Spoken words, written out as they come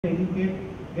educate,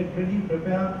 get ready,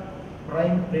 prepare,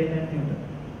 prime, train and tutor.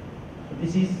 So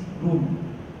this is Groom.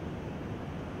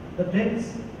 The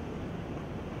trends.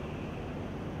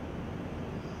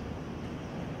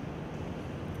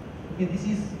 Okay, this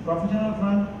is professional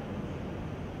front.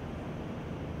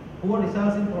 Poor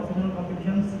results in professional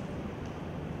competitions.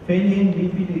 Failure in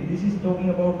BPT. This is talking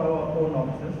about our own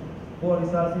officers. Poor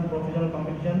results in professional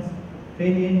competitions.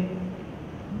 Failure in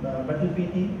battle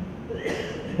PT.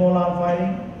 Small arm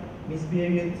firing.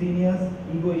 Misbehavior with seniors.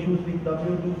 Ego issues with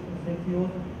W2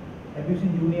 COs.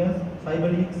 Abusing juniors.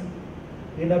 Cyber leaks.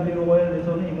 AWOL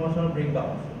disorder, emotional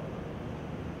breakdowns.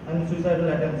 And suicidal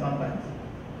attempts sometimes.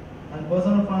 And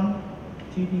personal front,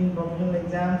 cheating in professional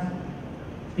exams,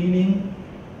 stealing,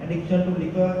 addiction to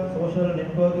liquor, social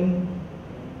networking,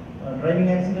 driving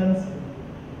accidents,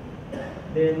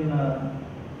 then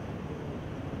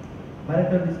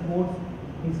marital disputes,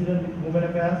 incident with women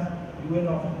affairs,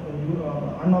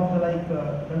 unauthorized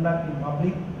conduct in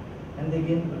public, and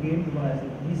again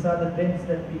humanization. These are the trends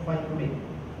that we find today.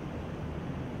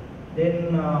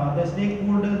 Then the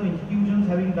stakeholders, institutions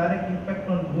having direct impact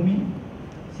on grooming.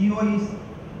 CO is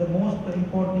the most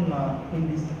important in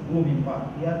this grooming part.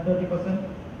 We have 30%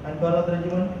 and Balasooriya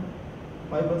regiment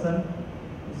 5%,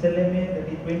 SLMA that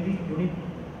is 20 unit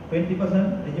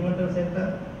 20%, regimental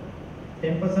center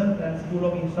 10% and school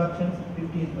of instructions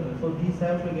 15%. So these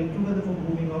have to get together for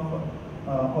grooming of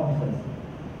officers.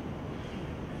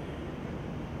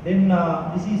 Then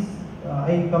this is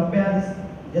I compare this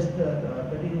just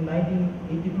that is in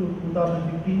 1982 to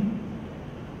 2015.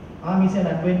 Army is an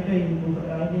adventure in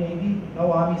 1980.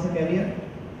 Now Army is a career,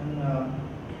 and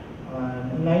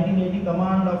in 1980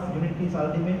 command of unit is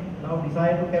ultimate. Now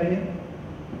desire to career,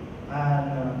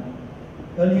 and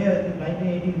earlier in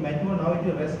 1980 mature. Now it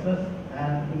is restless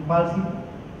and impulsive.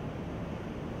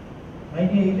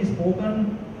 1980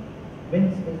 spoken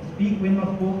when speak when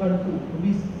not spoken to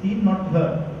be seen not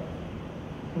heard.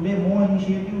 Today more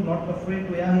initiative, not afraid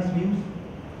to air his views.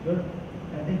 Good.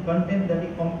 I think content that he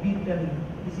compete and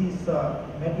this is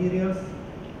materials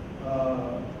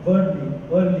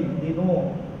worldly, they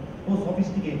know, so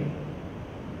sophisticated.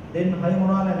 Then high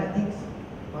moral and ethics,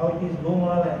 now it is low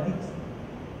moral and ethics.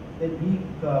 Then weak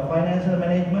financial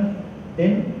management,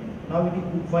 then now it is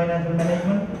good financial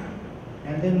management.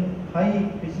 And then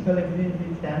high physical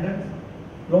efficiency standards,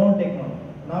 low technology.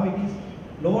 Now it is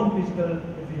low physical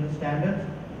efficiency standards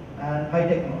and high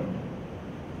technology.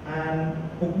 And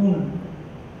cocoon,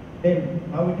 then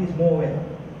now it is more aware.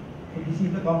 So this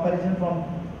is the comparison from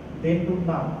then to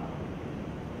now.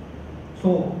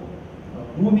 So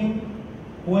grooming,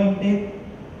 co-intake,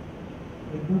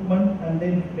 recruitment, and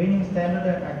then training standard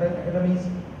and academies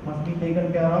must be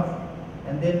taken care of.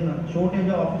 And then shortage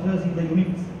of officers in the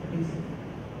units,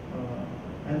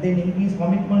 and then increased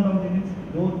commitment of units.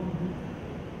 Though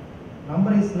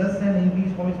number is less and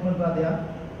increased commitments are there.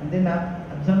 And then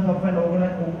absence of an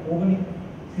organized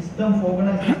system for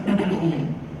organized system for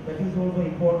grooming. That is also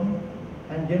important.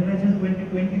 And generation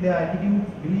 2020, their attitudes,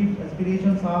 beliefs,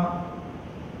 aspirations are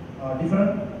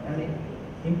different, and the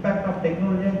impact of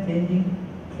technology and changing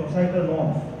societal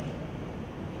norms.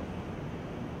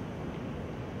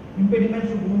 Impediments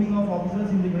to grooming of officers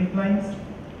in the unit lines.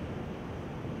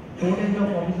 Shortage of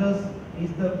officers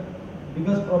is the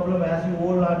biggest problem, as you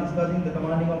all are discussing, the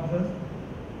commanding officers.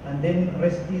 And then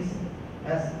rest is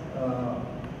as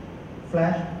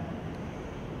flash.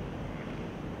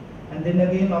 And then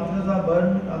again officers are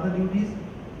burdened with other duties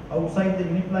outside the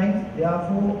unit lines,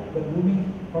 therefore the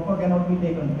grooming proper cannot be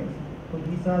taken place. So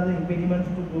these are the impediments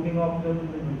to grooming officers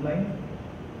in the unit line.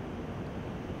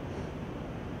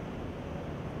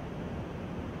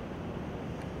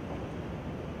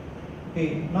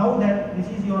 Okay, now that this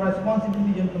is your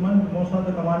responsibility, gentlemen, most of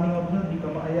the commanding officers, as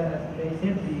I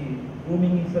said, the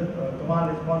grooming is a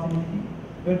command responsibility.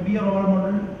 But be a role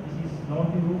model. This is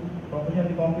known to you.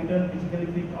 Professionally competent, physically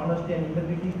fit, honesty and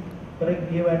integrity, correct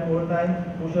behavior at all times,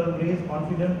 social grace,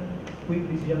 confident,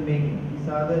 quick decision making.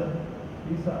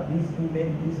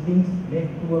 These things make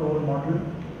you a role model.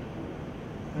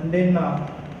 And then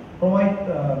provide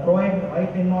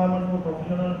right environment for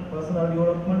professional personal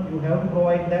development. You have to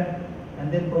provide that,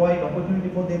 and then provide opportunity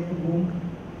for them to groom,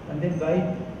 and then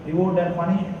guide, reward and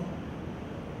punish.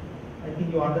 I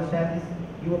think you understand this.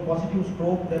 Give a positive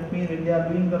stroke. That means when they are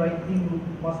doing the right thing, you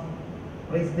must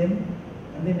praise them,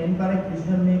 and then encourage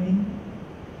decision making.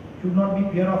 Should not be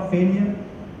fear of failure,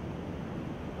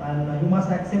 and you must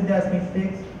accept their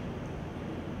mistakes.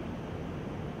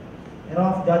 Error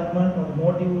of judgment or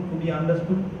motive to be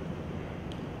understood.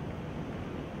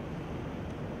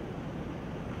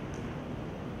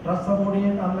 Trust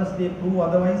subordinate unless they prove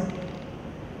otherwise.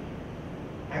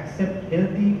 accept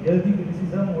healthy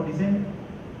criticism or dissent,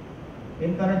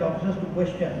 encourage officers to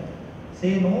question,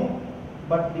 say no,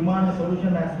 but demand a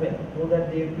solution as well, so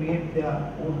that they create their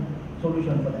own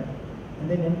solution for that. And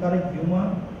then encourage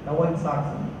humor, avoid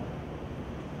sarcasm.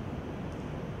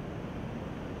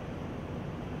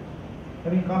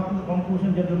 Having come to the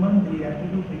conclusion, gentlemen, the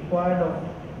attitude required of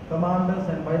commanders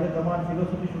and by the command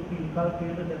philosophy should be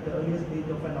inculcated at the earliest stage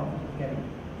of an officer's career.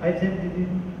 I said the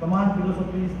command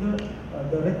philosophy is the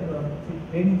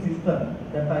training system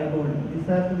that I told you. This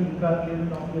has to be inculcated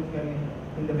in officer's career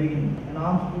in the beginning. And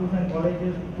armed schools and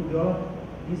colleges to develop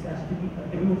these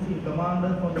attributes in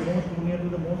commanders from the most junior to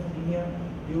the most senior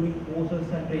during courses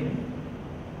and training.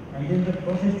 And then the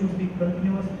process should be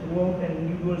continuous throughout an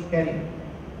individual's career.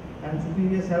 And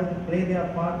superiors have to play their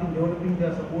part in developing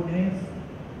their subordinates'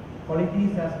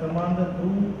 qualities as commander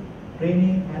through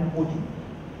training and coaching.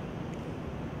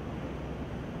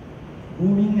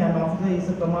 Grooming an officer is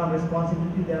a command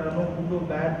responsibility. There are no good or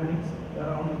bad units. There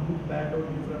are only good, bad or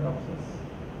different officers.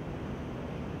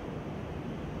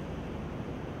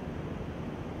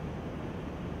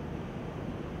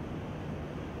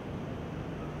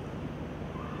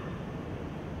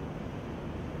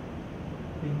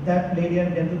 With that, ladies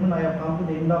and gentlemen, I have come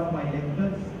to the end of my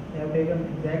lectures. They have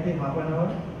taken exactly half an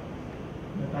hour.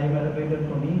 The time allocated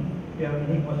for me. If you have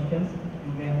any questions,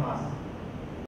 you may ask.